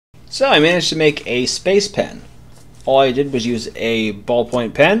So I managed to make a space pen. All I did was use a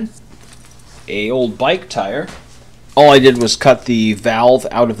ballpoint pen, a old bike tire. All I did was cut the valve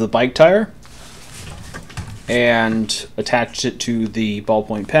out of the bike tire and attached it to the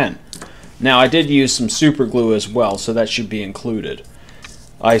ballpoint pen. Now I did use some super glue as well, so that should be included.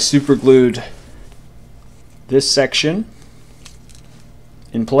 I super glued this section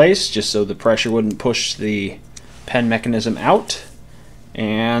in place just so the pressure wouldn't push the pen mechanism out,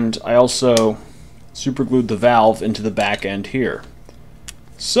 and I also super glued the valve into the back end here.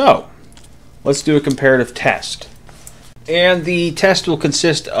 So let's do a comparative test. And the test will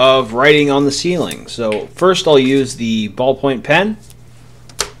consist of writing on the ceiling. So first I'll use the ballpoint pen,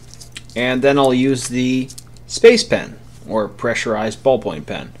 and then I'll use the space pen, or pressurized ballpoint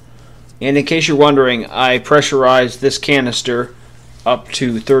pen. And in case you're wondering, I pressurized this canister up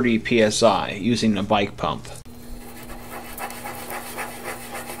to 30 psi using a bike pump.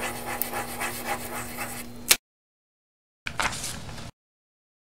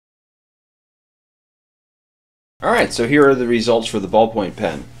 Alright, so here are the results for the ballpoint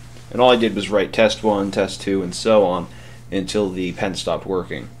pen. And all I did was write test 1, test 2, and so on until the pen stopped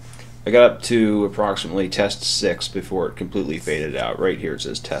working. I got up to approximately test 6 before it completely faded out. Right here it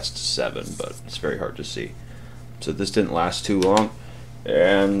says test 7, but it's very hard to see. So this didn't last too long.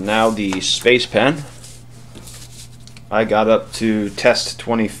 And now the space pen. I got up to test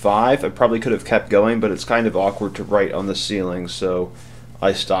 25. I probably could have kept going, but it's kind of awkward to write on the ceiling, so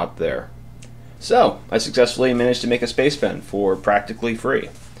I stopped there. So, I successfully managed to make a space pen for practically free.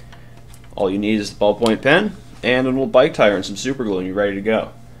 All you need is the ballpoint pen and an old bike tire and some super glue and you're ready to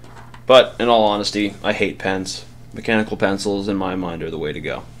go. But, in all honesty, I hate pens. Mechanical pencils, in my mind, are the way to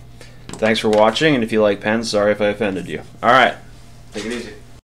go. Thanks for watching, and if you like pens, sorry if I offended you. Alright, take it easy.